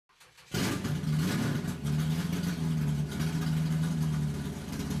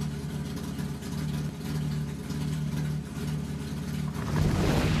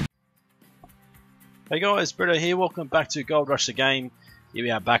Hey guys, Brito here, welcome back to Gold Rush the Game. Here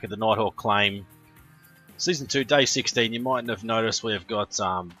we are back at the Nighthawk Claim. Season 2, Day 16, you might have noticed we've got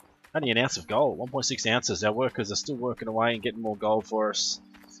only an ounce of gold, 1.6 ounces. Our workers are still working away and getting more gold for us.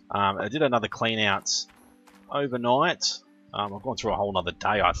 I did another clean out overnight. I've gone through a whole other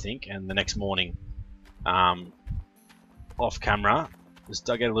day I think, and the next morning off camera just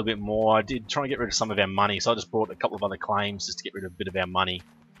dug out a little bit more. I did try and get rid of some of our money, so I just brought a couple of other claims just to get rid of a bit of our money.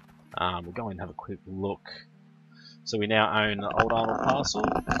 We'll go and have a quick look. So we now own the Old Arnold parcel.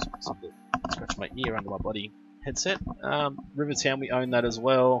 Scratch my ear under my bloody headset. Rivertown, we own that as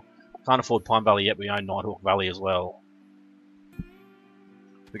well. Can't afford Pine Valley yet, we own Nighthawk Valley as well.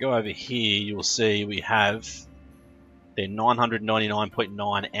 If we go over here, you'll see we have their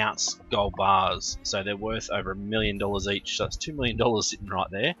 999.9 ounce gold bars. So they're worth over $1 million each. So that's $2 million sitting right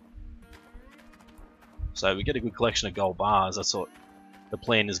there. So we get a good collection of gold bars. That's what the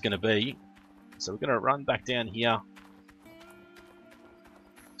plan is going to be. So we're going to run back down here.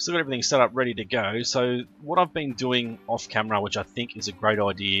 Still got everything set up ready to go. So what I've been doing off camera, which I think is a great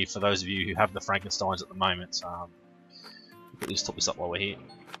idea for those of you who have the Frankensteins at the moment. Let's top this up while we're here.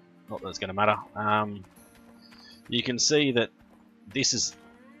 Not that it's going to matter. You can see that this is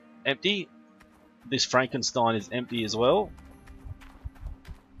empty. This Frankenstein is empty as well.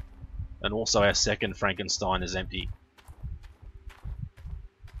 And also our second Frankenstein is empty.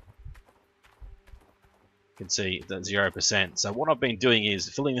 Can see that 0%. So what I've been doing is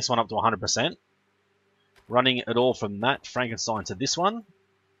filling this one up to 100%, running it all from that Frankenstein to this one,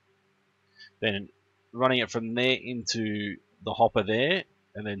 then running it from there into the hopper there,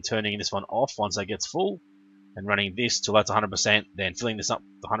 and then turning this one off once that gets full, and running this till that's 100%, then filling this up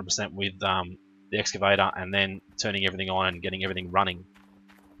to 100% with the excavator, and then turning everything on and getting everything running.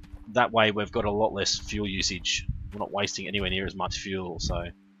 That way we've got a lot less fuel usage. We're not wasting anywhere near as much fuel. So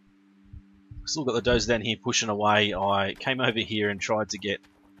still got the dozer down here pushing away. I came over here and tried to get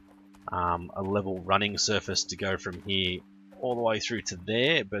a level running surface to go from here all the way through to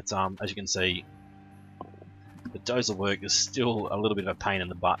there, but as you can see, the dozer work is still a little bit of a pain in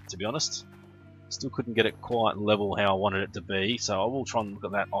the butt, to be honest. Still couldn't get it quite level how I wanted it to be, so I will try and look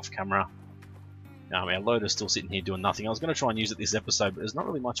at that off camera. Our loader's still sitting here doing nothing. I was going to try and use it this episode, but there's not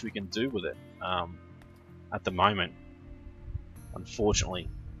really much we can do with it at the moment, unfortunately.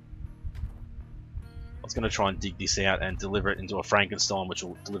 I was going to try and dig this out and deliver it into a Frankenstein, which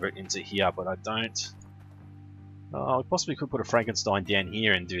will deliver it into here, but I don't. I possibly could put a Frankenstein down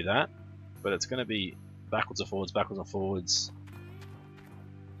here and do that, but it's going to be backwards and forwards, backwards and forwards.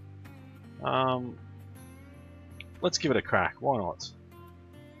 Let's give it a crack. Why not?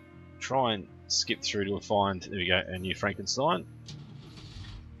 Try and skip through to find, there we go, a new Frankenstein.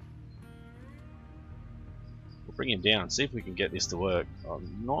 Bring him down and see if we can get this to work.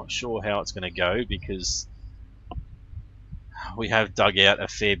 I'm not sure how it's going to go because we have dug out a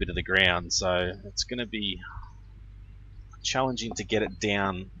fair bit of the ground, so it's going to be challenging to get it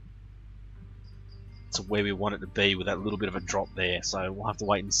down to where we want it to be with that little bit of a drop there, so we'll have to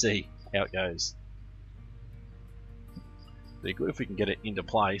wait and see how it goes. It'd be good if we can get it into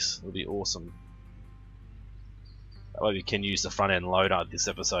place. It'll be awesome. That way we can use the front end loader this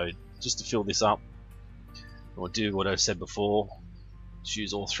episode just to fill this up. We'll do what I said before, just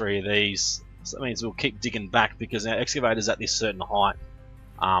use all three of these. So that means we'll keep digging back because our excavator's at this certain height,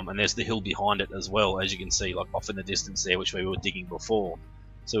 and there's the hill behind it as well, as you can see, like off in the distance there, which we were digging before.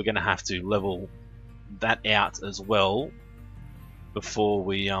 So we're going to have to level that out as well before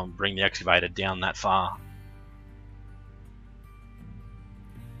we bring the excavator down that far.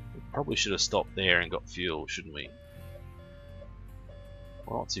 We probably should have stopped there and got fuel, shouldn't we?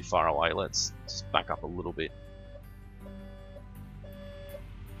 We're not too far away. Let's just back up a little bit.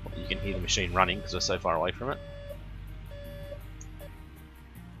 You can hear the machine running because we're so far away from it.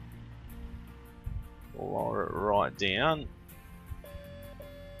 Lower it right down.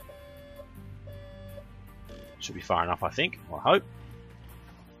 Should be far enough, I think. I hope.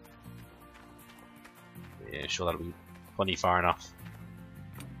 Yeah, sure, that'll be plenty far enough.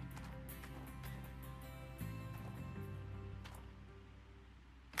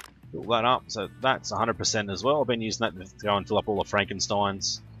 Fill that up, so that's 100% as well. I've been using that to go and fill up all the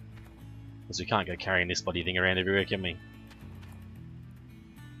Frankensteins, because we can't go carrying this bloody thing around everywhere, can we?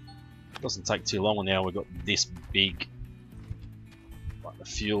 It doesn't take too long now. We've got this big, like the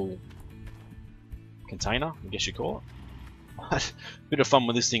fuel container, I guess you call it. Bit of fun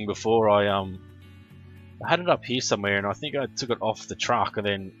with this thing before. I had it up here somewhere, and I think I took it off the truck and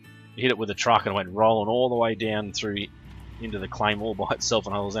then hit it with the truck, and it went rolling all the way down through into the claim all by itself,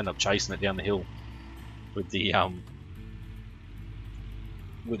 and I was end up chasing it down the hill with the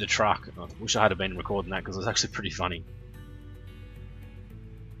with the truck. I wish I had been recording that because it was actually pretty funny.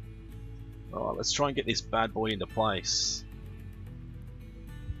 Alright, let's try and get this bad boy into place.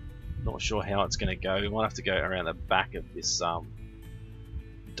 Not sure how it's going to go. We might have to go around the back of this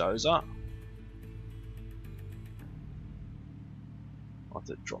dozer. I'll have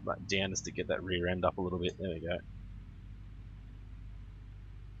to drop that down just to get that rear end up a little bit. There we go.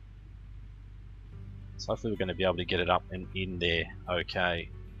 So hopefully we're going to be able to get it up and in there okay.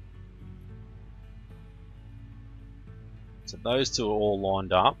 So those two are all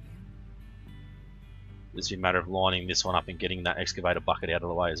lined up. It's just a matter of lining this one up and getting that excavator bucket out of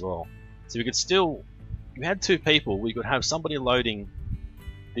the way as well. So we could still, if we had two people, we could have somebody loading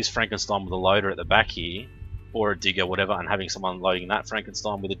this Frankenstein with a loader at the back here, or a digger, whatever, and having someone loading that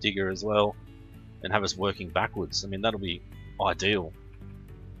Frankenstein with a digger as well, and have us working backwards. I mean, that'll be ideal.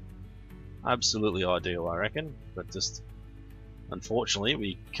 Absolutely ideal, I reckon, but just unfortunately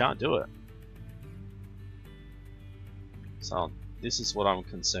we can't do it. So this is what I'm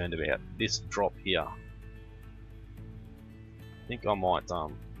concerned about, this drop here. I think I might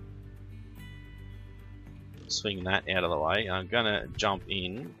swing that out of the way. I'm gonna jump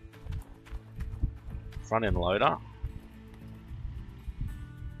in front end loader,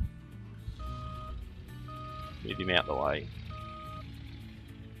 move him out the way.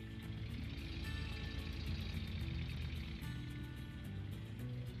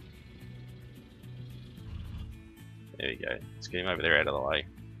 There we go. Let's get him over there out of the way.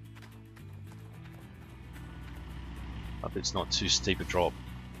 Hope it's not too steep a drop.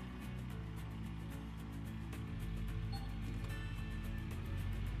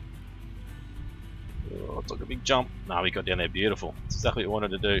 Oh, it took a big jump. No, we got down there beautiful. That's exactly what we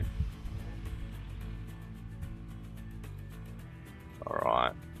wanted to do.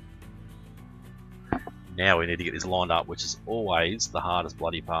 Alright. Now we need to get this lined up, which is always the hardest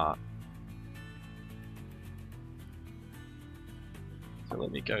bloody part. So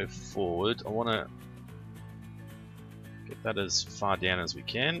let me go forward. I want to get that as far down as we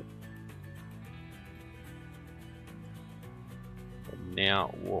can. And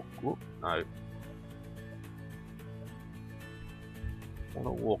now walk. Whoop, no. I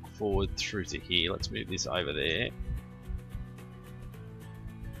want to walk forward through to here. Let's move this over there.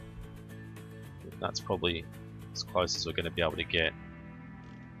 That's probably as close as we're going to be able to get.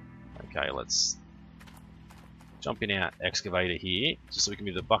 Okay, let's jump in our excavator here, just so we can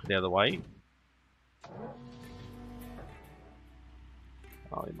move the bucket out of the way.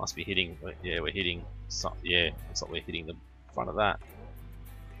 Oh, it must be hitting. Yeah, we're hitting. Yeah, looks like we're hitting the front of that.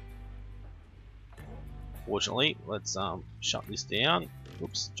 Fortunately, let's shut this down.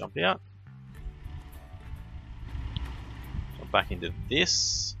 Oops, jump out. Jump back into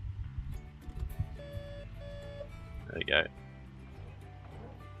this. There we go.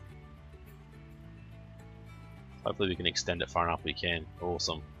 Hopefully we can extend it far enough we can.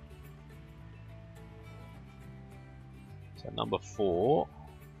 Awesome. So number 4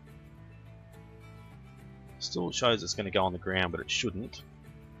 still shows it's going to go on the ground, but it shouldn't.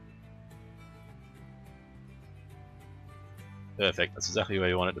 Perfect, that's exactly where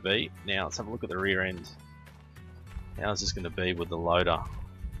you want it to be. Now let's have a look at the rear end. How's this going to be with the loader?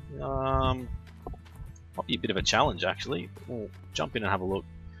 Might be a bit of a challenge actually. We'll jump in and have a look.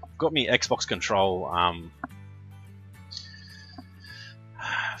 I've got my Xbox control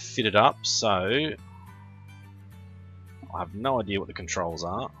fitted up, so I have no idea what the controls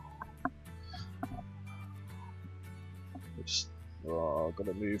are. Just, I've got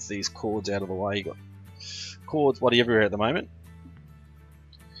to move these cords out of the way. Got cords bloody everywhere at the moment.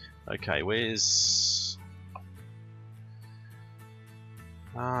 Okay, where's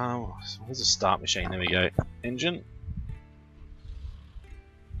the start machine? There we go. Engine.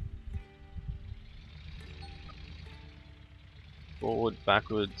 Forward,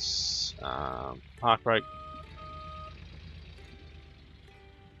 backwards, park brake.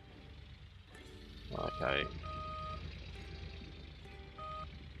 Okay.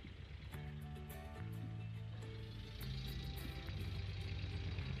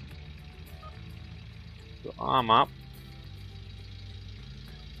 The arm up.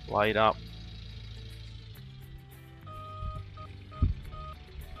 Blade up.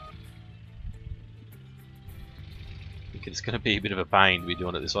 It's going to be a bit of a pain to be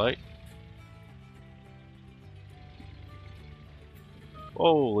doing it this way.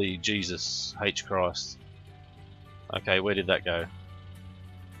 Holy Jesus H Christ. Okay, where did that go?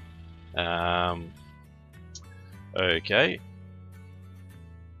 Okay.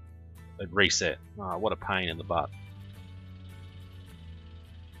 It reset. Oh, what a pain in the butt.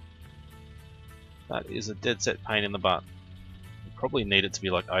 That is a dead set pain in the butt. probably need it to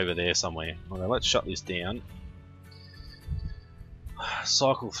be like over there somewhere. Okay, let's shut this down.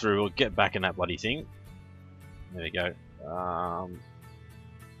 Cycle through, or get back in that bloody thing. There we go.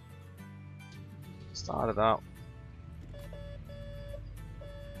 Start it up.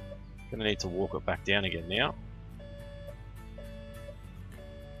 Gonna need to walk it back down again now.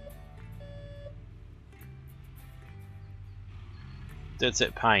 Dead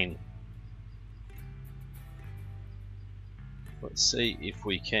set pain. Let's see if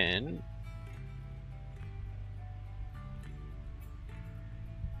we can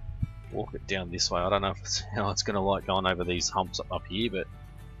walk it down this way. I don't know if it's how it's going to like going over these humps up here, but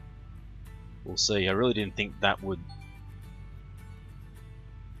we'll see. I really didn't think that would.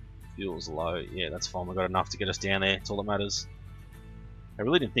 Fuel's low. Yeah, that's fine. We've got enough to get us down there. That's all that matters. I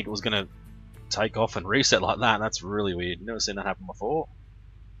really didn't think it was going to take off and reset like that. That's really weird. Never seen that happen before.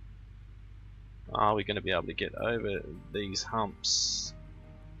 Are we going to be able to get over these humps?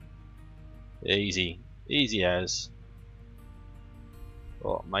 Easy. Easy as.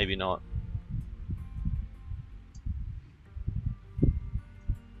 Oh, maybe not.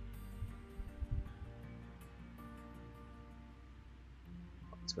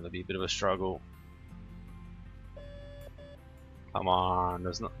 It's going to be a bit of a struggle. Come on,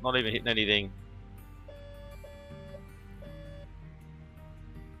 there's not even hitting anything.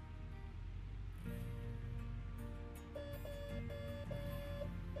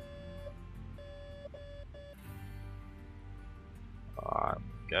 Alright,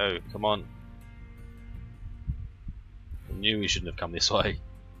 go, come on. I knew we shouldn't have come this way.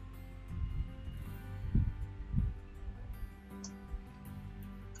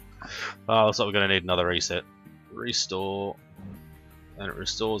 Oh, looks like we're going to need another reset. Restore. And it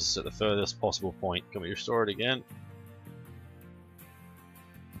restores us at the furthest possible point. Can we restore it again?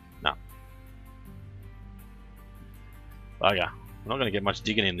 No. Bugger. We're not going to get much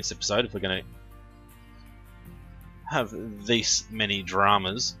digging in this episode if we're going to have these many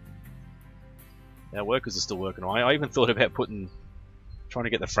dramas. Our workers are still working away. I even thought about trying to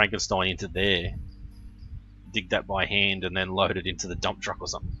get the Frankenstein into there. Dig that by hand and then load it into the dump truck or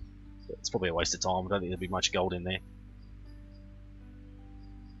something. But it's probably a waste of time. I don't think there'll be much gold in there.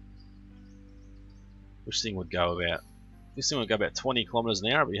 This thing would go about 20 kilometers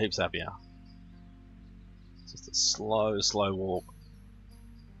an hour. I'd be heaps happier. It's just a slow walk.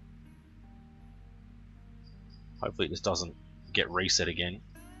 Hopefully it just doesn't get reset again.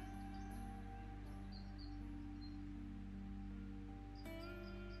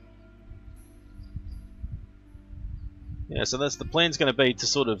 Yeah, so that's the plan's going to be to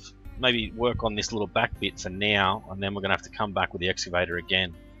sort of maybe work on this little back bit for now, and then we're going to have to come back with the excavator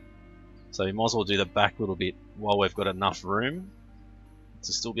again. So we might as well do the back little bit while we've got enough room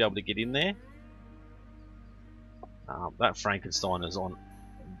to still be able to get in there. That Frankenstein is on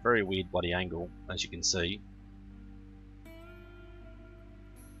a very weird bloody angle, as you can see.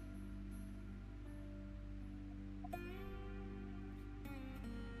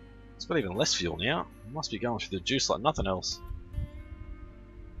 It's got even less fuel now. It must be going through the juice like nothing else.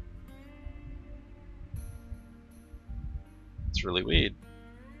 It's really weird.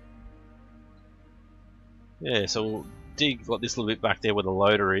 Yeah, so we'll dig like this little bit back there where the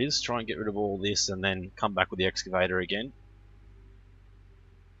loader is, try and get rid of all this and then come back with the excavator again.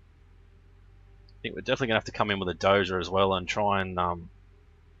 I think we're definitely going to have to come in with a dozer as well and try and,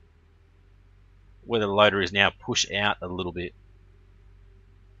 where the loader is now, push out a little bit.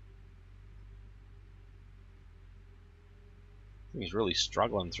 I think he's really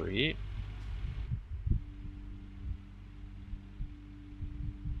struggling through here.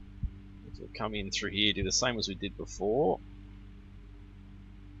 We'll come in through here, do the same as we did before.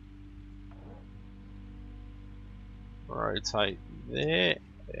 Rotate there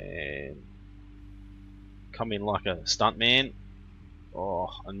and come in like a stuntman.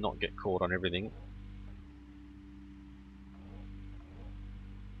 Oh, and not get caught on everything.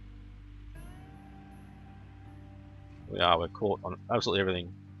 We're caught on absolutely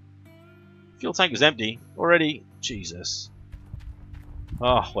everything. Fuel tank is empty already. Jesus.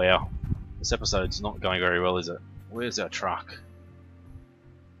 Oh, wow. This episode's not going very well, is it? Where's our truck?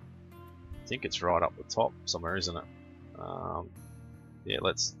 I think it's right up the top somewhere, isn't it? Yeah,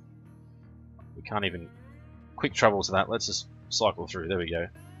 we can't even quick travel to that. Let's just cycle through. There we go.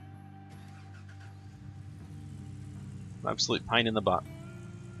 Absolute pain in the butt.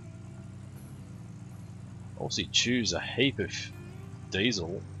 Also, chews a heap of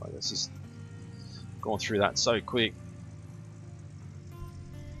diesel. Like, it's just gone through that so quick.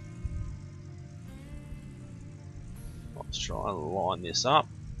 Let's try and line this up.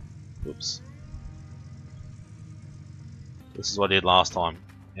 Oops. This is what I did last time,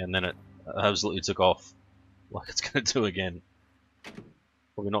 and then it absolutely took off like it's going to do again.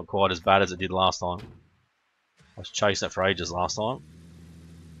 Probably not quite as bad as it did last time. I was chasing it for ages last time.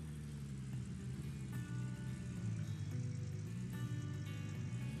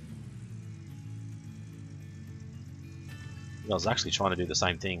 I was actually trying to do the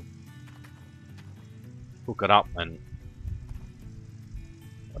same thing. Hook it up, and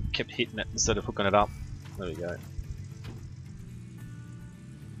I kept hitting it instead of hooking it up. There we go.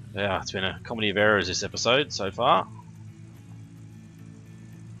 Yeah, it's been a comedy of errors this episode so far.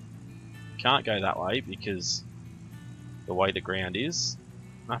 Can't go that way because the way the ground is.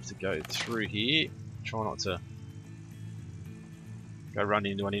 I have to go through here. Try not to go run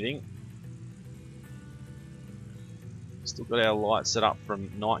into anything. Still got our light set up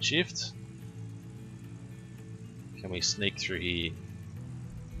from night shift. Can we sneak through here?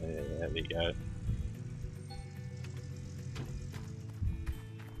 There we go.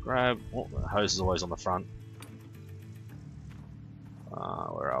 Grab. Oh, the hose is always on the front.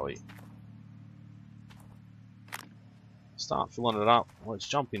 Where are we? Start filling it up. Let's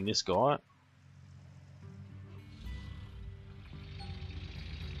jump in this guy.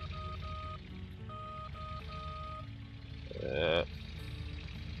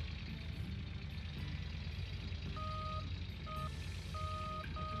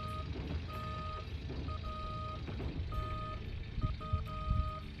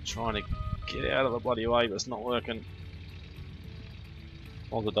 Trying to get out of the bloody way, but it's not working.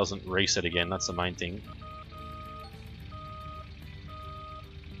 Well, it doesn't reset again, that's the main thing.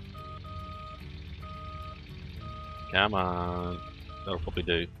 Come on, that'll probably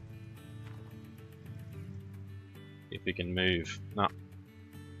do. If we can move. No.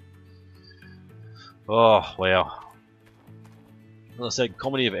 Oh, wow. As I said,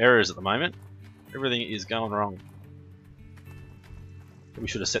 comedy of errors at the moment. Everything is going wrong. We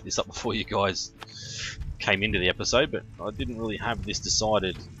should have set this up before you guys came into the episode, but I didn't really have this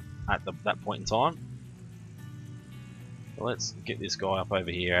decided at that point in time. So let's get this guy up over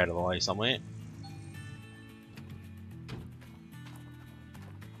here out of the way somewhere.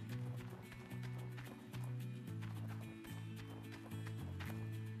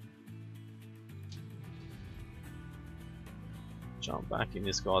 Jump back in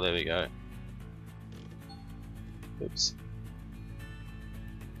this guy, there we go. Oops.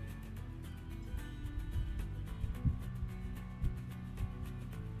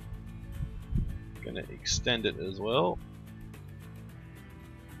 Gonna extend it as well.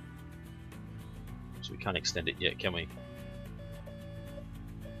 So we can't extend it yet, can we?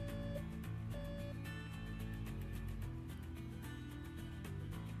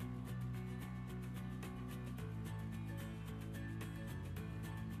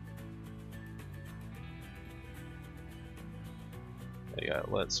 There you go,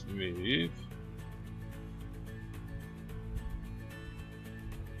 let's move.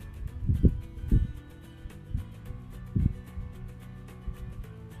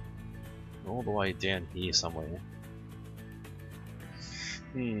 All the way down here somewhere.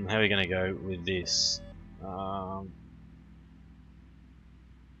 How are we going to go with this? Not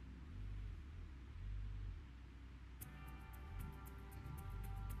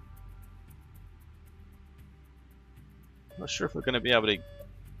sure if we're going to be able to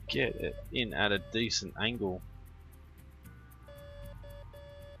get it in at a decent angle.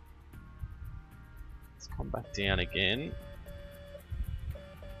 Let's come back down again.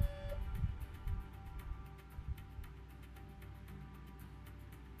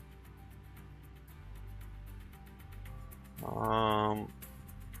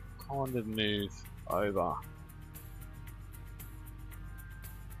 Kind of move over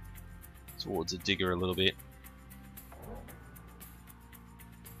towards the digger a little bit.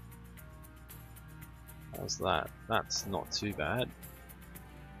 How's that? That's not too bad.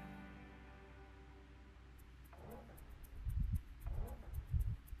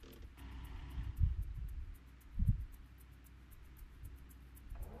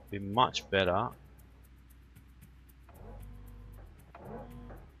 Be much better.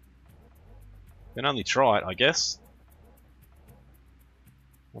 Can only try it, I guess.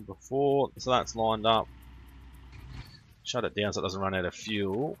 Number 4, so that's lined up. Shut it down so it doesn't run out of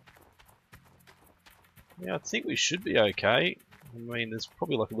fuel. Yeah, I think we should be okay. I mean, there's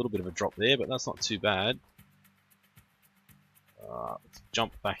probably like a little bit of a drop there, but that's not too bad. Let's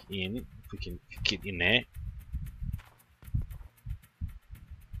jump back in, if we can get in there.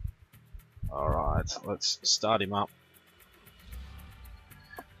 Alright, let's start him up.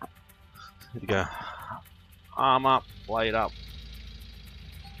 Here we go. Arm up, blade up.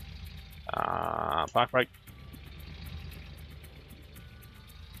 Park brake.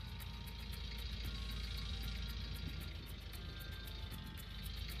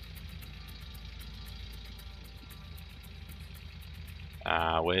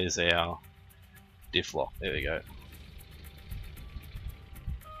 Where's our diff lock? There we go.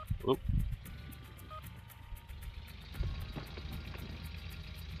 Oop.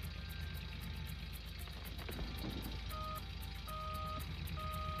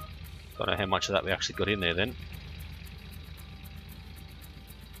 Don't know how much of that we actually got in there then.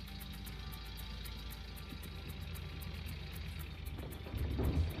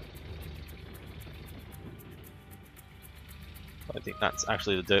 I think that's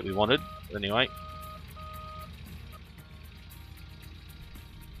actually the dirt we wanted, but anyway.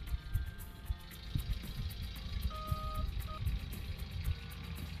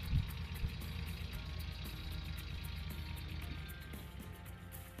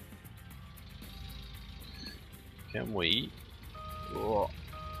 Can we? Oh.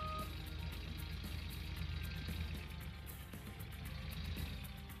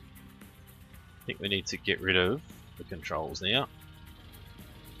 I think we need to get rid of the controls now.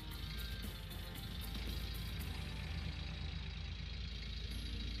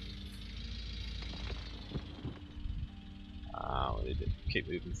 We need to keep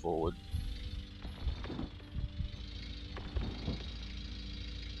moving forward.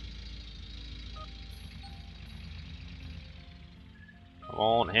 Come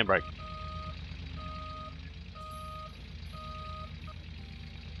on, handbrake.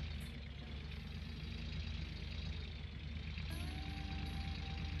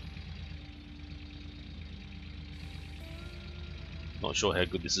 Not sure how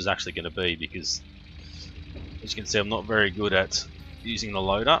good this is actually going to be because, as you can see, I'm not very good at using the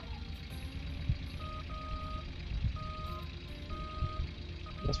loader.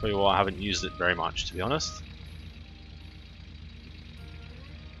 That's probably why I haven't used it very much, to be honest.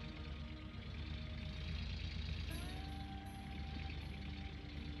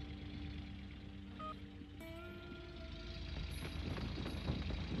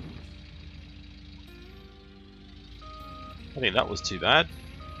 I think that was too bad.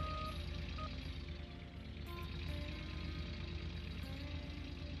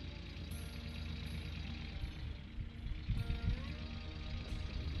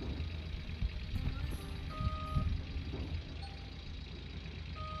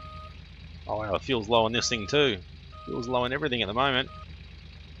 Oh wow, it feels low on this thing too. Feels low on everything at the moment.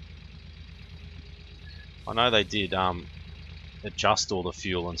 I know they did adjust all the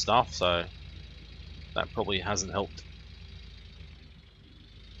fuel and stuff, so that probably hasn't helped.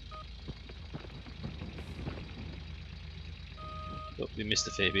 Oh, we missed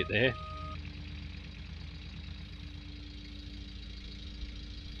a fair bit there.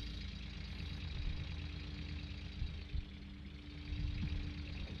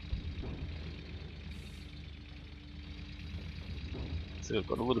 So we've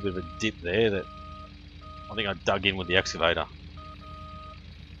got a little bit of a dip there that I think I dug in with the excavator.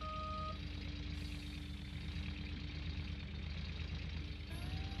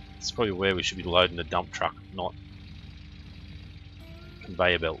 It's probably where we should be loading the dump truck, not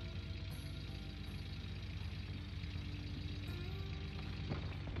conveyor belt.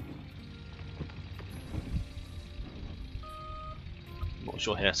 Not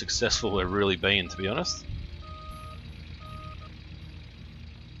sure how successful we're really being, to be honest.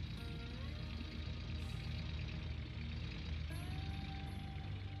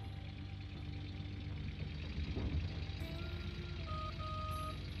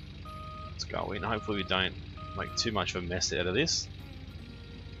 Let's go in. Hopefully we don't make too much of a mess out of this.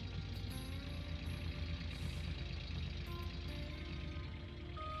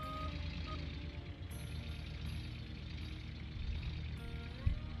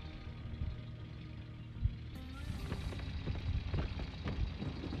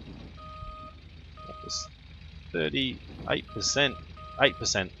 That was 38%.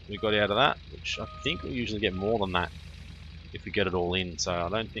 8% we got out of that, which I think we usually get more than that if we get it all in, so I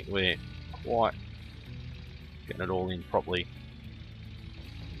don't think we're quite getting it all in properly.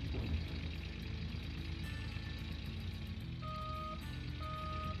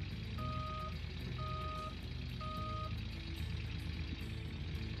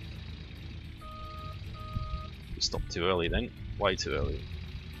 We stopped too early then, way too early.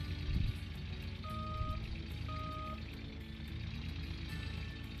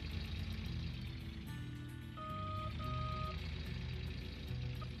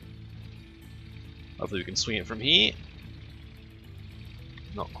 Hopefully we can swing it from here.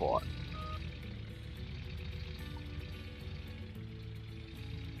 Not quite.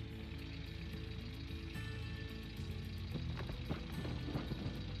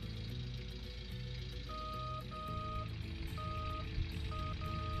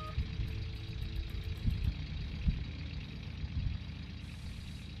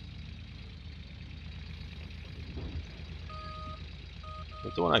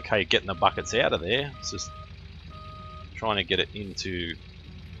 We're doing okay getting the buckets out of there. It's just trying to get it into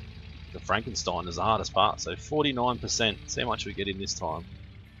the Frankenstein is the hardest part. So 49%. See how much we get in this time.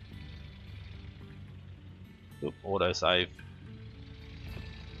 Oop, autosave.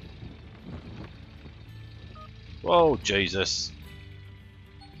 Whoa, Jesus.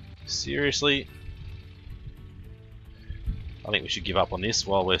 Seriously? I think we should give up on this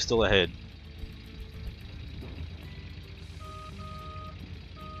while we're still ahead.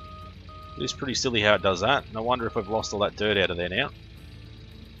 It is pretty silly how it does that. No wonder if we've lost all that dirt out of there now.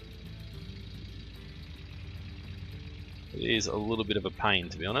 It is a little bit of a pain,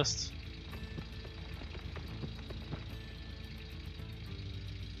 to be honest.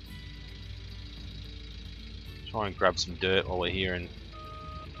 Try and grab some dirt while we're here and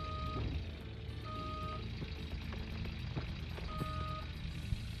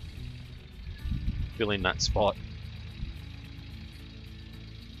fill in that spot.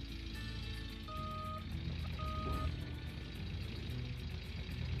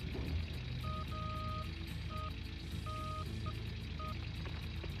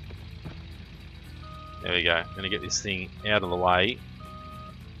 There we go. I'm going to get this thing out of the way.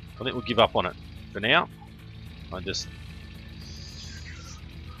 I think we'll give up on it for now. I just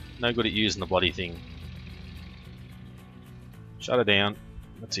no good at using the bloody thing. Shut it down.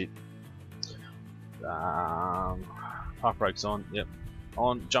 That's it. Park brakes on. Yep.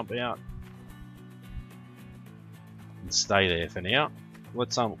 On. Jump out. And stay there for now.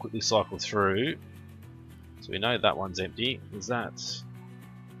 Let's quickly cycle through. So we know that one's empty. Is that?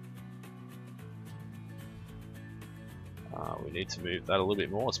 We need to move that a little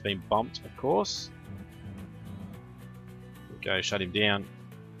bit more. It's been bumped, of course. Go, shut him down.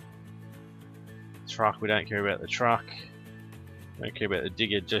 Truck, we don't care about the truck. Don't care about the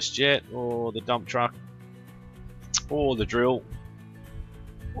digger just yet, or the dump truck, or the drill,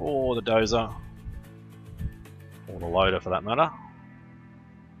 or the dozer, or the loader for that matter.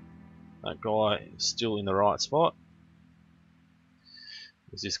 That guy is still in the right spot.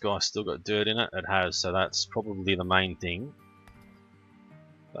 Has this guy still got dirt in it? It has, so that's probably the main thing.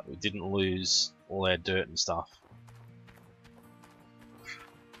 That we didn't lose all our dirt and stuff.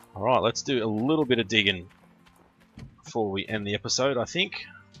 Alright, let's do a little bit of digging before we end the episode, I think.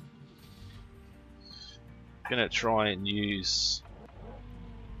 I'm going to try and use...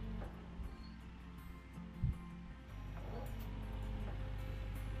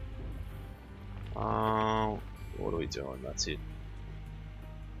 what are we doing? That's it.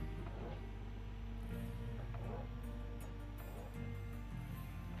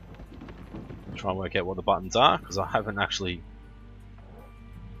 Try and work out what the buttons are, because I haven't actually...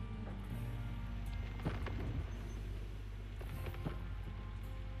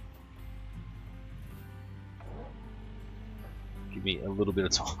 Give me a little bit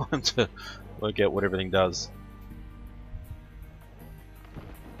of time to work out what everything does.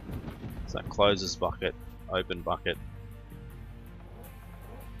 So that closes bucket, open bucket.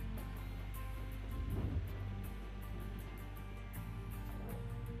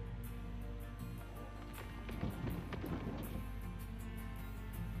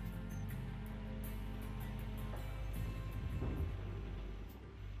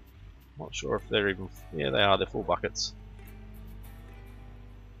 Not sure if they're even... yeah, they are, they're full buckets.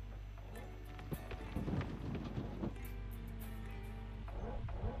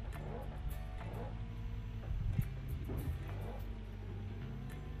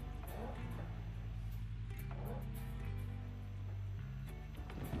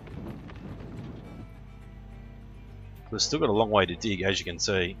 We've still got a long way to dig, as you can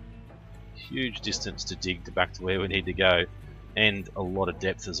see. Huge distance to dig back to where we need to go, and a lot of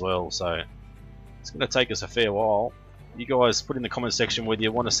depth as well, so it's going to take us a fair while. You guys put in the comment section whether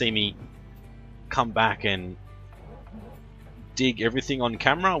you want to see me come back and dig everything on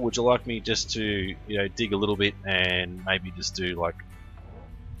camera, or would you like me just to, you know, dig a little bit and maybe just do like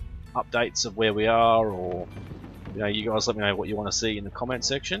updates of where we are, or you know, you guys let me know what you want to see in the comment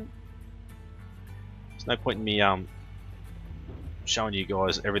section. There's no point in me showing you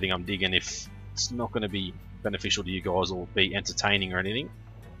guys everything I'm digging if it's not going to be beneficial to you guys or be entertaining or anything.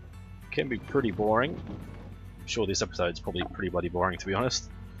 It can be pretty boring. I'm sure this episode's probably pretty bloody boring, to be honest.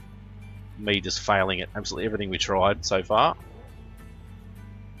 Me just failing at absolutely everything we tried so far.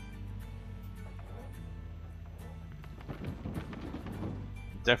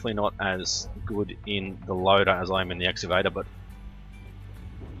 Definitely not as good in the loader as I am in the excavator, but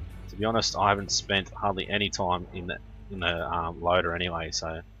to be honest, I haven't spent hardly any time in the loader anyway,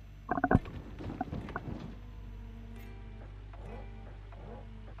 so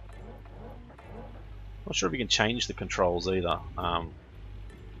not sure if we can change the controls either.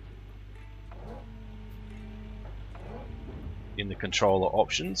 in the controller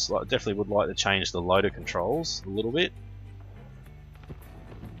options. I definitely would like to change the loader controls a little bit.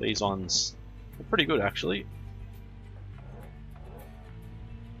 These ones are pretty good actually.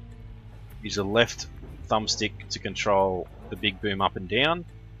 Use the left thumbstick to control the big boom up and down,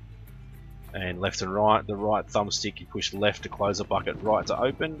 and left and right. The right thumbstick you push left to close the bucket, right to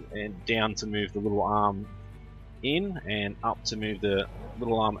open, and down to move the little arm in, and up to move the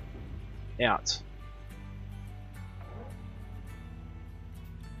little arm out.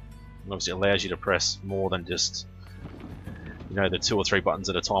 And obviously it allows you to press more than just, you know, the 2 or 3 buttons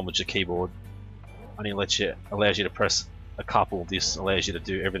at a time with your keyboard. Only allows you to press a couple. This allows you to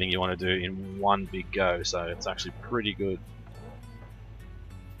do everything you want to do in one big go, so it's actually pretty good.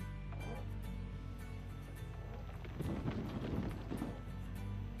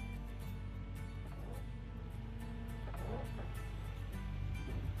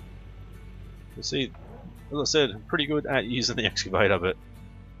 You see, as I said, I'm pretty good at using the excavator, but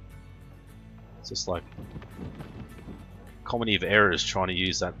it's just like comedy of errors trying to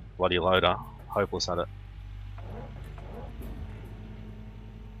use that bloody loader. Hopeless at it.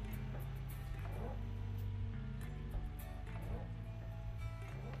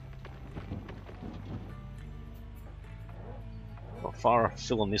 Not far off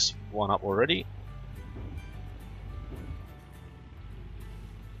filling this one up already.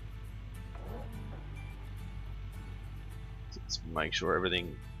 Let's make sure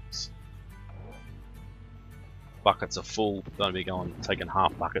everything's buckets are full. Don't be going taking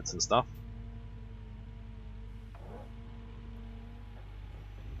half buckets and stuff.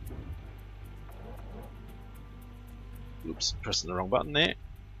 Oops, pressing the wrong button there.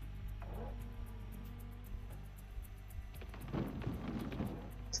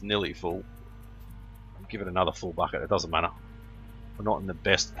 It's nearly full. Give it another full bucket, it doesn't matter. We're not in the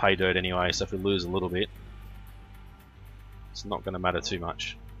best pay dirt anyway, so if we lose a little bit, it's not going to matter too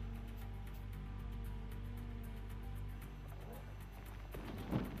much.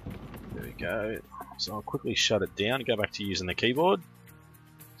 There we go. So I'll quickly shut it down and go back to using the keyboard,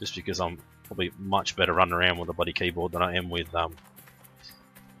 just because I'm probably much better running around with a bloody keyboard than I am with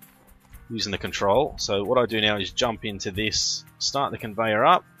using the control. So what I do now is jump into this, start the conveyor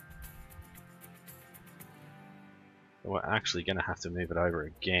up. We're actually going to have to move it over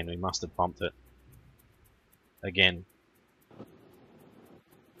again. We must have bumped it again.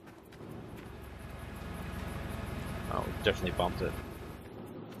 Oh, we've definitely bumped it.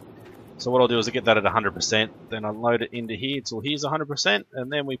 So what I'll do is I'll get that at 100%, then I'll load it into here till here's 100%,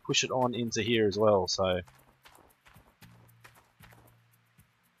 and then we push it on into here as well. So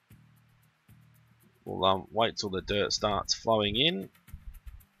we'll wait till the dirt starts flowing in.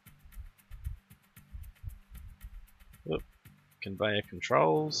 Oop. Conveyor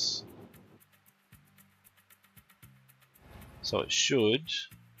controls. So it should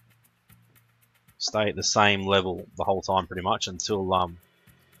stay at the same level the whole time pretty much until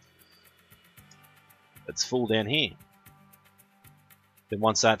it's full down here. Then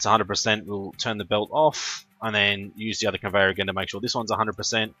once that's 100%, we'll turn the belt off and then use the other conveyor again to make sure this one's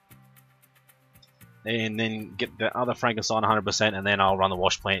 100%, and then get the other Frankenstein 100%, and then I'll run the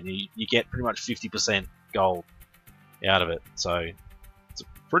wash plant, and you get pretty much 50% gold out of it. So it's a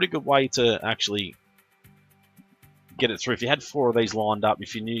pretty good way to actually get it through. If you had 4 of these lined up,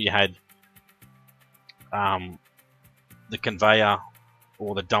 if you knew you had the conveyor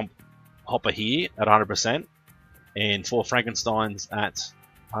or the dump hopper here at 100% and 4 Frankensteins at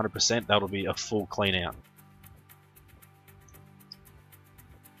 100%, that'll be a full clean out.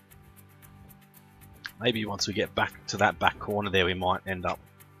 Maybe once we get back to that back corner there, we might end up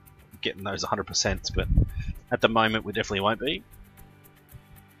getting those 100%, but at the moment we definitely won't be.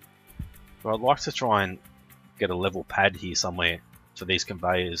 But I'd like to try and get a level pad here somewhere for these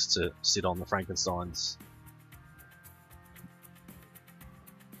conveyors to sit on the Frankensteins.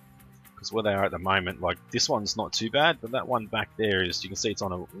 Because where they are at the moment, like this one's not too bad, but that one back there is, you can see it's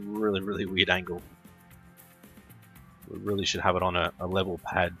on a really, really weird angle. We really should have it on a level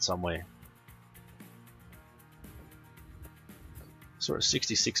pad somewhere. So we're at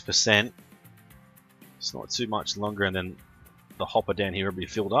 66%. It's not too much longer, and then the hopper down here will be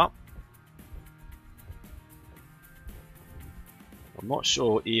filled up. I'm not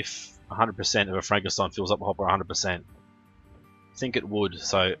sure if 100% of a Frankenstein fills up a hopper 100%. I think it would.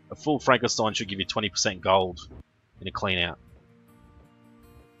 So a full Frankenstein should give you 20% gold in a clean out.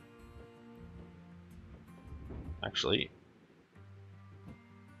 Actually,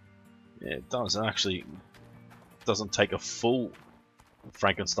 yeah, it does. It actually doesn't take a full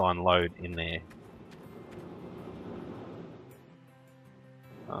Frankenstein load in there.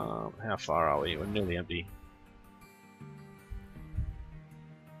 How far are we? We're nearly empty.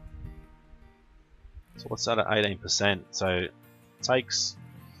 So what's that at 18%? So it takes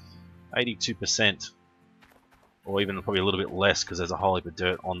 82%, or even probably a little bit less because there's a whole heap of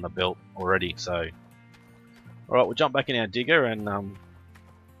dirt on the belt already. So, alright, we'll jump back in our digger and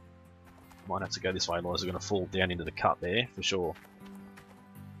might have to go this way, otherwise we're going to fall down into the cut there for sure.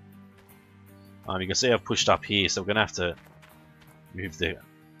 You can see I've pushed up here, so we're going to have to move the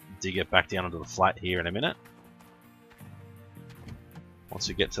digger back down onto the flat here in a minute. Once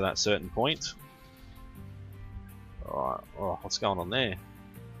we get to that certain point. Alright, oh, what's going on there?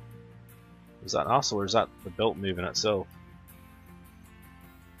 Is that us or is that the belt moving itself?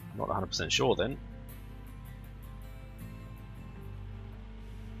 I'm not 100% sure then.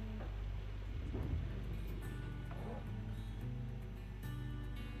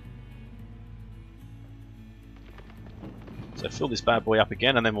 So fill this bad boy up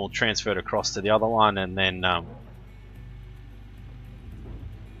again and then we'll transfer it across to the other one and then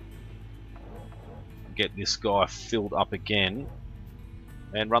get this guy filled up again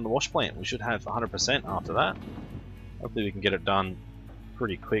and run the wash plant. We should have 100% after that. Hopefully we can get it done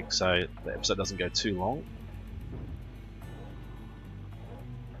pretty quick so the episode doesn't go too long.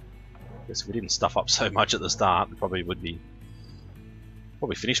 Guess if we didn't stuff up so much at the start, it probably would be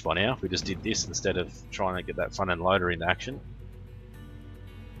finished by now if we just did this instead of trying to get that front end loader into action.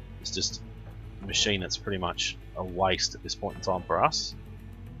 It's just a machine that's pretty much a waste at this point in time for us.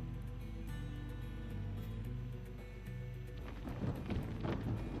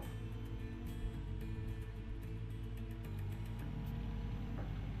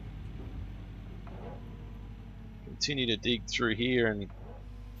 Continue to dig through here and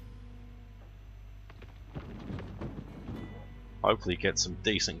hopefully get some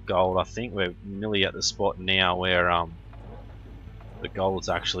decent gold. I think we're nearly at the spot now where the gold's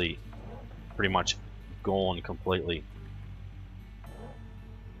actually pretty much gone completely.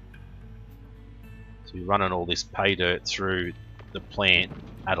 So we're running all this pay dirt through the plant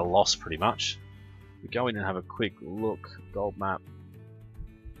at a loss pretty much. We go in and have a quick look. Gold map.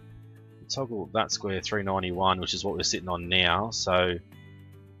 Toggle that square 391, which is what we're sitting on now. So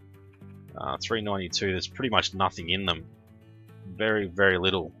 392, there's pretty much nothing in them. Very, very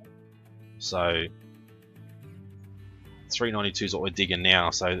little. So 392 is what we're digging now.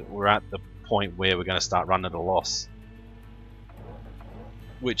 So we're at the point where we're going to start running at a loss,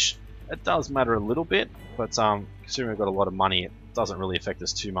 which it does matter a little bit, but considering we've got a lot of money, it doesn't really affect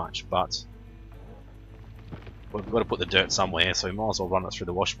us too much. But we've got to put the dirt somewhere, so we might as well run it through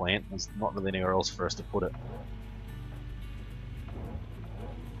the wash plant. There's not really anywhere else for us to put it.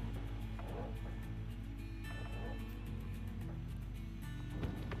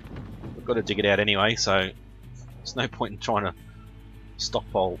 We've got to dig it out anyway, so there's no point in trying to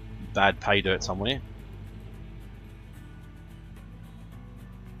stockpile bad pay dirt somewhere.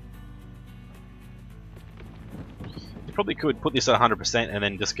 You probably could put this at 100% and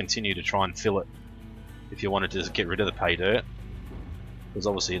then just continue to try and fill it if you wanted to just get rid of the pay dirt, because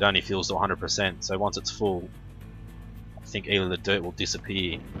obviously it only fills to 100%, so once it's full I think either the dirt will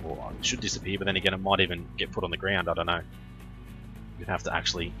disappear, or it should disappear, but then again it might even get put on the ground, I don't know. You'd have to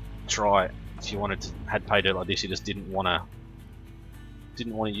actually try it. If you wanted to had pay dirt like this you just didn't want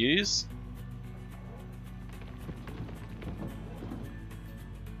to use.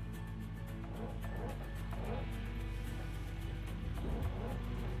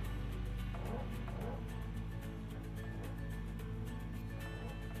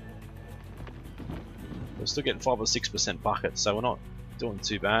 We're still getting 5 or 6% buckets, so we're not doing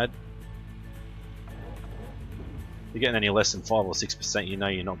too bad. If you're getting any less than 5 or 6%, you know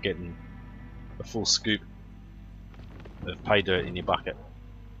you're not getting a full scoop of pay dirt in your bucket.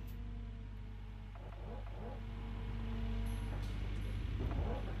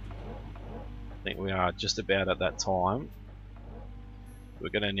 I think we are just about at that time. We're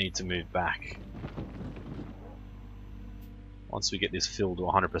going to need to move back. Once we get this filled to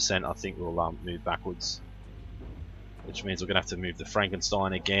 100%, I think we'll move backwards. Which means we're going to have to move the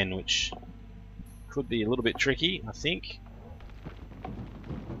Frankenstein again, which could be a little bit tricky, I think.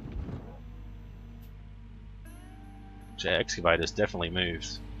 Which our excavator's definitely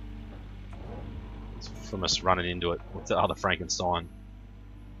moved from us running into it with the other Frankenstein.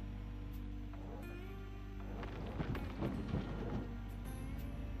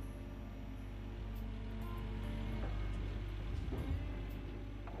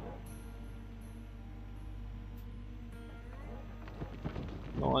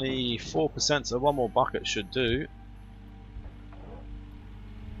 Only 4%, so one more bucket should do.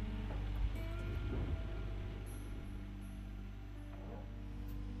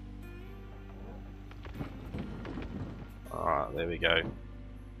 Alright, there we go.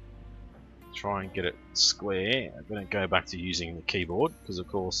 Try and get it square. I'm going to go back to using the keyboard because, of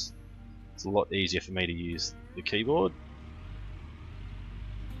course, it's a lot easier for me to use the keyboard.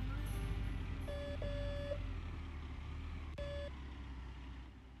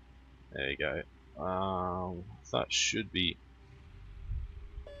 There you go. That should be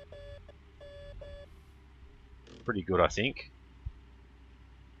pretty good, I think.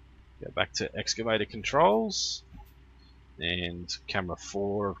 Go back to excavator controls and camera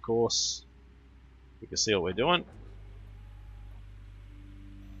 4, of course. We can see what we're doing.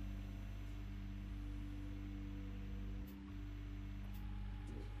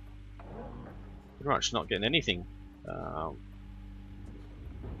 Pretty much not getting anything. I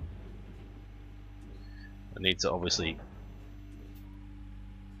need to obviously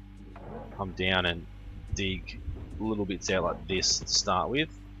come down and dig little bits out like this to start with.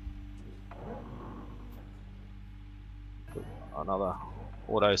 Put another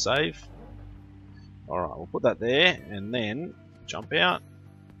auto save. Alright, we'll put that there and then jump out.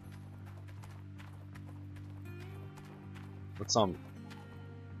 But well,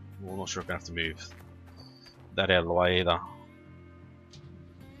 I'm not sure if I have to move that out of the way either.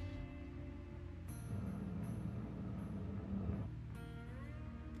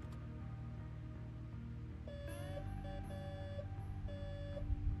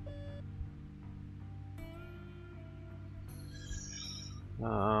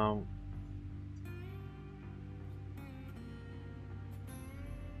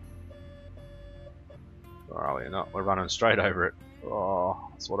 Where are we? No, we're running straight over it. Oh,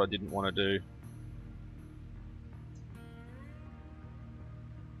 that's what I didn't want to do.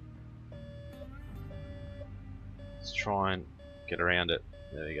 Let's try and get around it.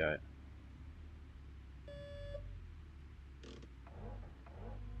 There we go.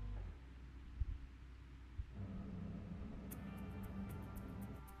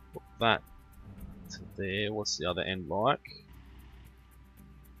 Put that to there. What's the other end like?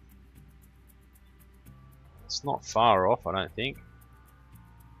 It's not far off, I don't think.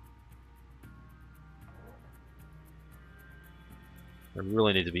 I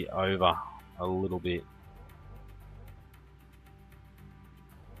really need to be over a little bit.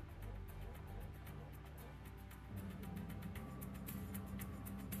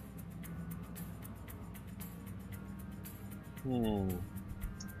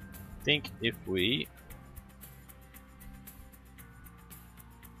 I think if we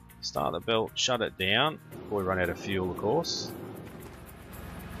start the belt, shut it down before we run out of fuel, of course.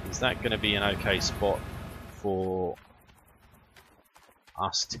 Is that going to be an okay spot for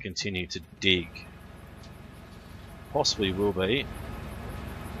us to continue to dig? Possibly will be.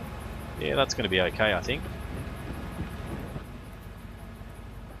 Yeah, that's going to be okay, I think.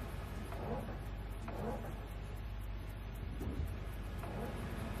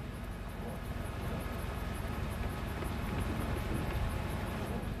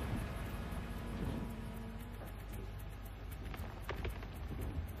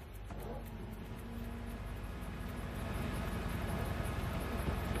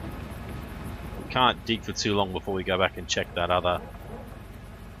 Can't dig for too long before we go back and check that other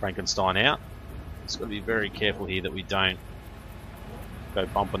Frankenstein out. Just got to be very careful here that we don't go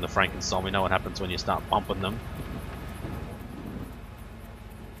bumping the Frankenstein. We know what happens when you start bumping them.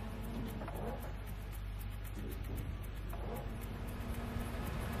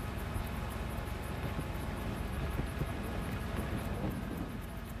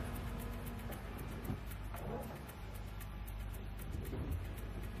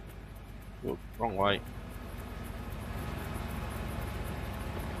 Whoop, wrong way.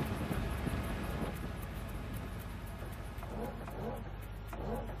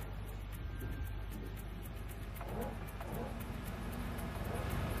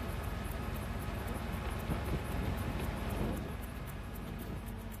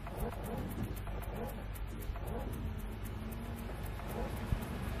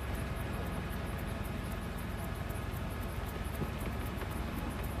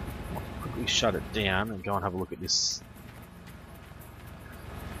 Shut it down and go and have a look at this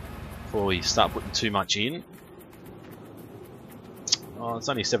before we start putting too much in. Oh, it's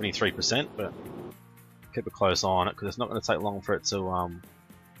only 73%, but keep a close eye on it because it's not going to take long for it to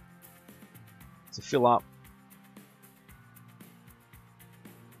fill up.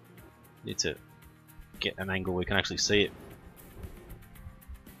 Need to get an angle we can actually see it.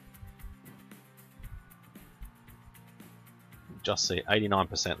 Just see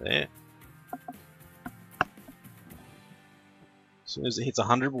 89% there. As soon as it hits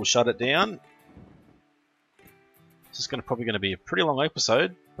 100, we'll shut it down. This is probably going to be a pretty long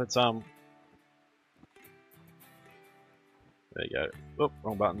episode, but there you go. Oop,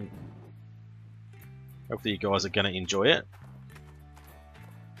 wrong button. Hopefully you guys are going to enjoy it.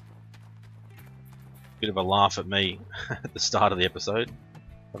 Bit of a laugh at me at the start of the episode,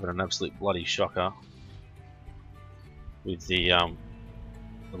 having an absolute bloody shocker with the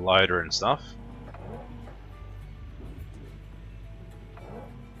loader and stuff.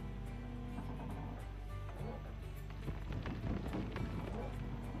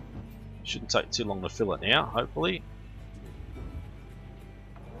 Shouldn't take too long to fill it now, hopefully.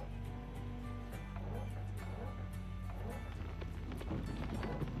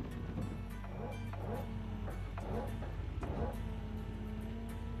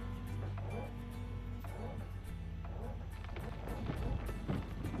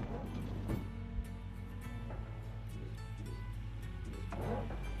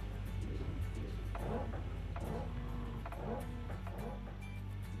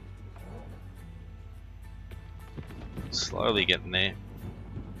 Slowly getting there.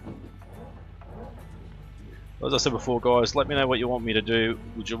 As I said before, guys, let me know what you want me to do.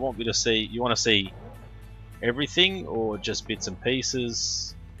 Would you want me to see, you want to see everything or just bits and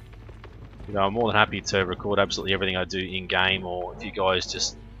pieces? You know, I'm more than happy to record absolutely everything I do in game, or if you guys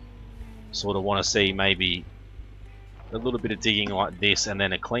just sort of want to see maybe a little bit of digging like this and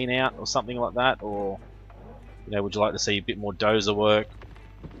then a clean out or something like that, or you know, would you like to see a bit more dozer work,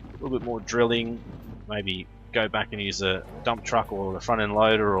 a little bit more drilling, maybe go back and use a dump truck or a front end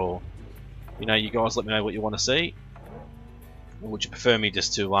loader, or you know, you guys let me know what you want to see. Or would you prefer me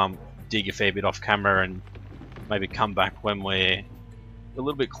just to dig a fair bit off camera and maybe come back when we're a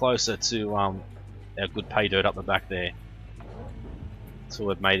little bit closer to our good pay dirt up the back there, so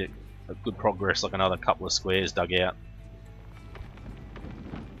we've made it a good progress, like another couple of squares dug out.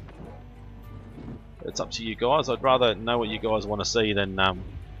 It's up to you guys. I'd rather know what you guys want to see than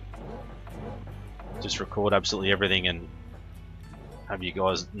just record absolutely everything and have you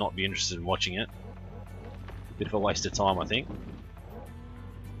guys not be interested in watching it. A bit of a waste of time, I think.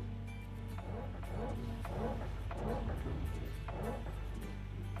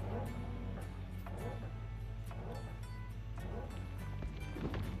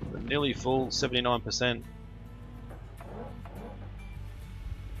 We're nearly full, 79%.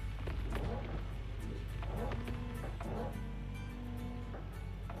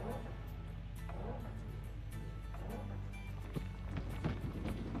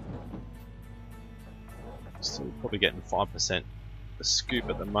 Still probably getting 5% a scoop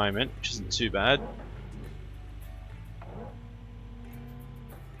at the moment, which isn't too bad.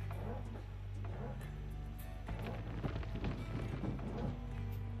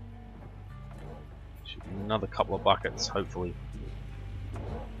 Should be another couple of buckets, hopefully.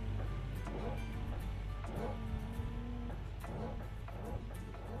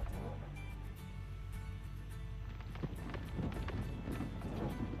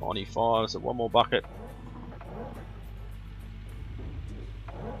 $95, so one more bucket.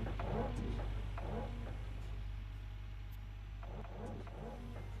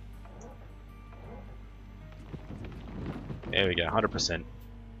 There we go, 100%.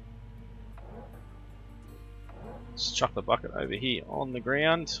 Let's chuck the bucket over here on the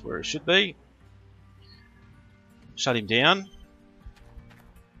ground where it should be. Shut him down.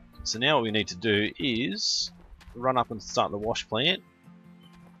 So now what we need to do is run up and start the wash plant.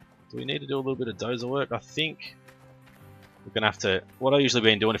 Do we need to do a little bit of dozer work? I think we're going to have to, what I usually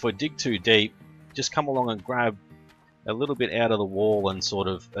been doing, if we dig too deep, just come along and grab a little bit out of the wall and sort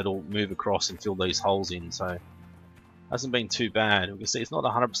of, it'll move across and fill these holes in. So hasn't been too bad. We can see it's not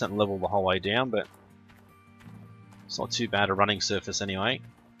 100% level the whole way down, but it's not too bad a running surface anyway.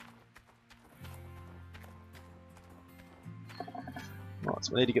 Right,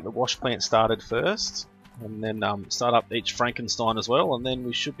 so we need to get the wash plant started first, and then start up each Frankenstein as well, and then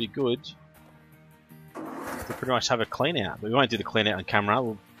we should be good to pretty much have a clean out. But we won't do the clean out on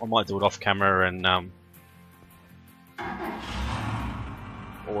camera. I might do it off camera, and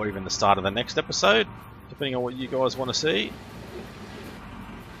or even the start of the next episode, depending on what you guys want to see.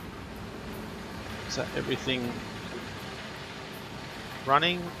 Is that everything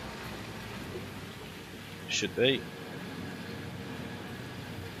running? Should be.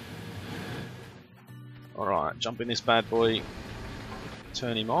 Alright, jump in this bad boy,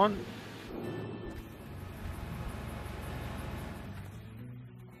 turn him on.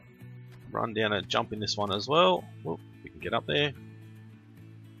 Run down and jump in this one as well. Whoop, we can get up there.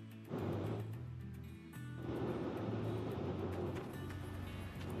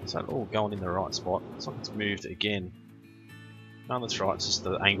 Is that all going in the right spot? It's like it's moved again. No, that's right, it's just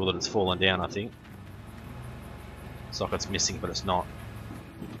the angle that it's fallen down, I think. It's like it's missing, but it's not.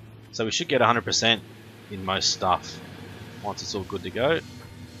 So we should get 100% in most stuff once it's all good to go.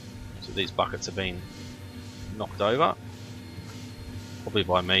 So these buckets have been knocked over. Probably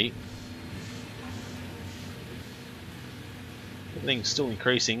by me. Everything's still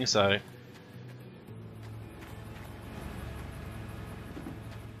increasing, so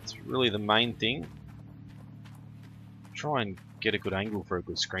it's really the main thing. Try and get a good angle for a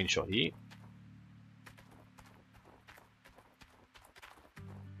good screenshot here.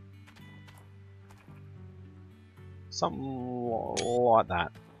 Something like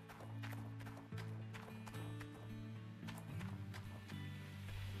that.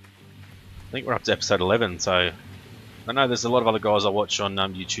 I think we're up to episode 11, so I know there's a lot of other guys I watch on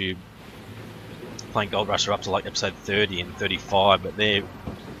YouTube playing Gold Rush are up to like episode 30 and 35, but they're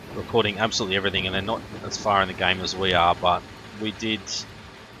recording absolutely everything and they're not as far in the game as we are, but we did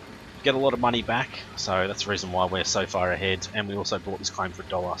get a lot of money back, so that's the reason why we're so far ahead, and we also bought this claim for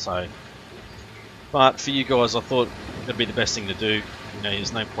 $1, so. But for you guys, I thought it'd be the best thing to do. You know,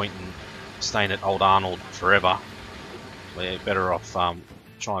 there's no point in staying at Old Arnold forever. We're better off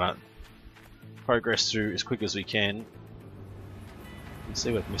trying to progress through as quick as we can. You can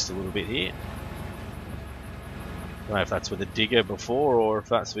see we've missed a little bit here. Don't know if that's with a digger before or if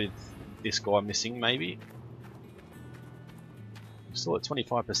that's with this guy missing, maybe. Still at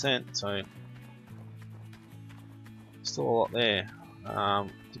 25%, so still a lot there.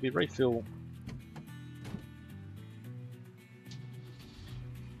 Did we refill?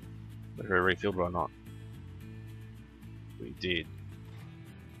 Whether we refilled or not? We did.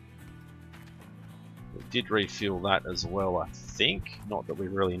 We did refuel that as well, I think. Not that we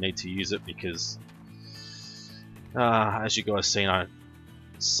really need to use it because, as you guys seen, I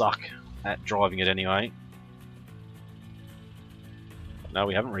suck at driving it anyway. No,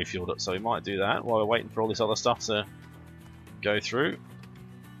 we haven't refueled it, so we might do that while we're waiting for all this other stuff to go through.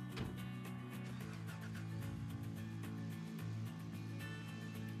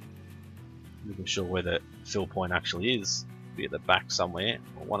 Not even sure where the fill point actually is. It'll be at the back somewhere,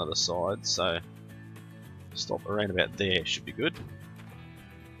 or one of the sides, so stop around about there, should be good.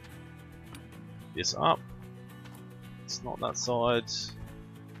 This up. It's not that side.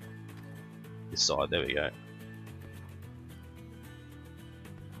 This side, there we go.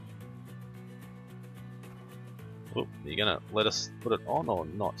 Oh, are you gonna let us put it on or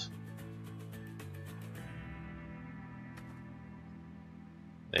not?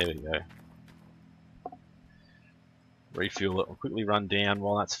 There we go. Refuel it. We'll quickly run down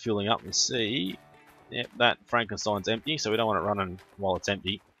while that's filling up and see. Yep, that Frankenstein's empty, so we don't want it running while it's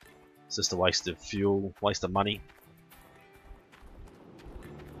empty. It's just a waste of fuel, waste of money.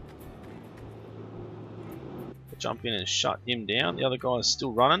 We'll jump in and shut him down. The other guy's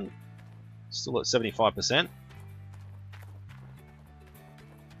still running, still at 75%.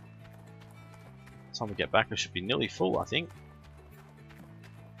 Time we get back, it should be nearly full, I think.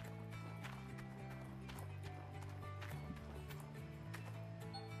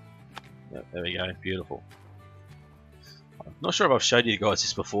 Yep, there we go, beautiful. I'm not sure if I've showed you guys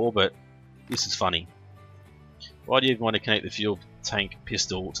this before, but this is funny. Why do you want to connect the fuel tank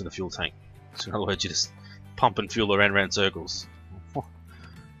pistol to the fuel tank? So in other words, you just pump and fuel around circles.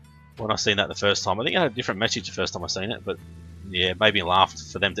 When I seen that the first time, I think I had a different message the first time I seen it, but yeah, it made me laugh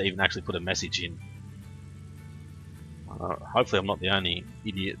for them to even actually put a message in. Hopefully I'm not the only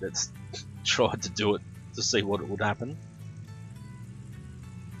idiot that's tried to do it to see what would happen.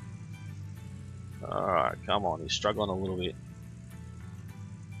 Alright, come on, he's struggling a little bit.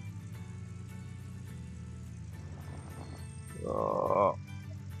 Oh,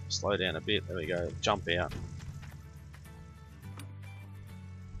 slow down a bit, there we go, jump out.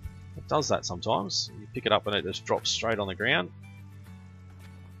 It does that sometimes. You pick it up and it just drops straight on the ground.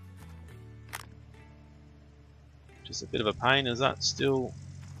 Just a bit of a pain. Is that still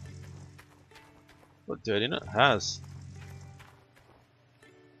got dirt in it? It has.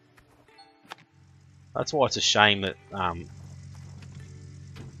 That's why it's a shame that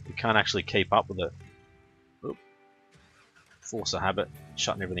you can't actually keep up with it. Oop. Force of habit,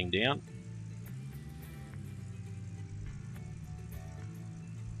 shutting everything down.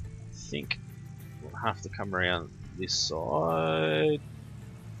 I think we'll have to come around this side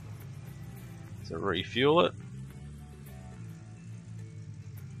to refuel it.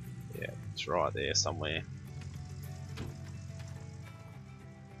 Yeah, it's right there somewhere.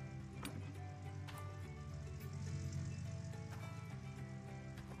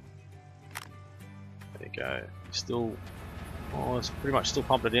 There you go. Still, oh, it's pretty much still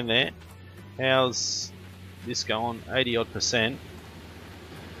pumped it in there. How's this going? 80 odd %.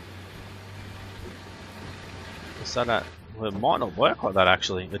 What's that at? Well, it might not work like that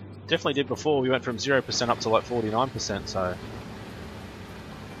actually. It definitely did before. We went from 0% up to like 49%, so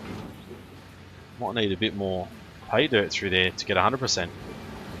Might need a bit more pay dirt through there to get 100%.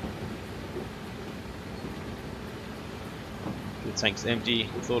 The tank's empty,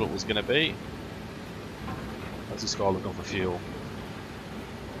 thought it was going to be. How's this guy looking for fuel?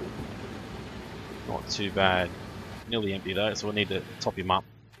 Not too bad. Nearly empty though, so we'll need to top him up.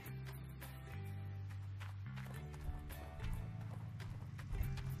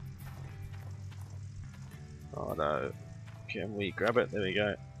 Oh no. Can we grab it? There we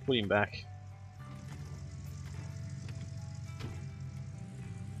go. Put him back.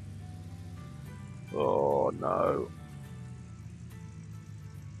 Oh no.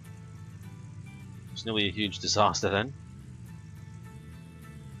 It's nearly a huge disaster then.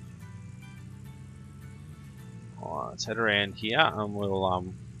 Alright, let's head around here and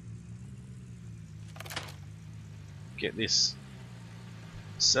we'll get this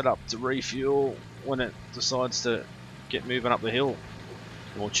set up to refuel when it decides to get moving up the hill.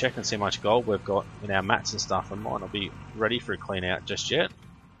 And we'll check and see how much gold we've got in our mats and stuff, and might not be ready for a clean out just yet.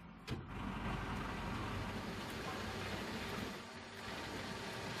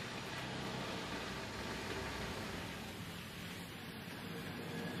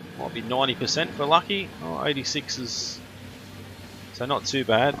 Might be 90% if we're lucky. Oh, 86 is so not too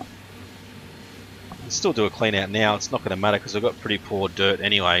bad. We'll still do a clean out now. It's not going to matter because I've got pretty poor dirt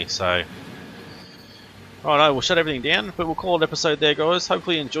anyway. So, righto, we'll shut everything down. But we'll call it episode there, guys.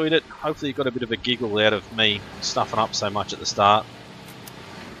 Hopefully you enjoyed it. Hopefully you got a bit of a giggle out of me stuffing up so much at the start.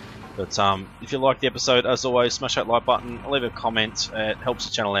 But if you liked the episode, as always, smash that like button. Leave a comment. It helps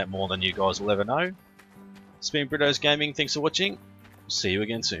the channel out more than you guys will ever know. It's been Brito's Gaming. Thanks for watching. See you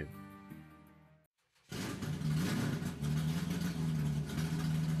again soon.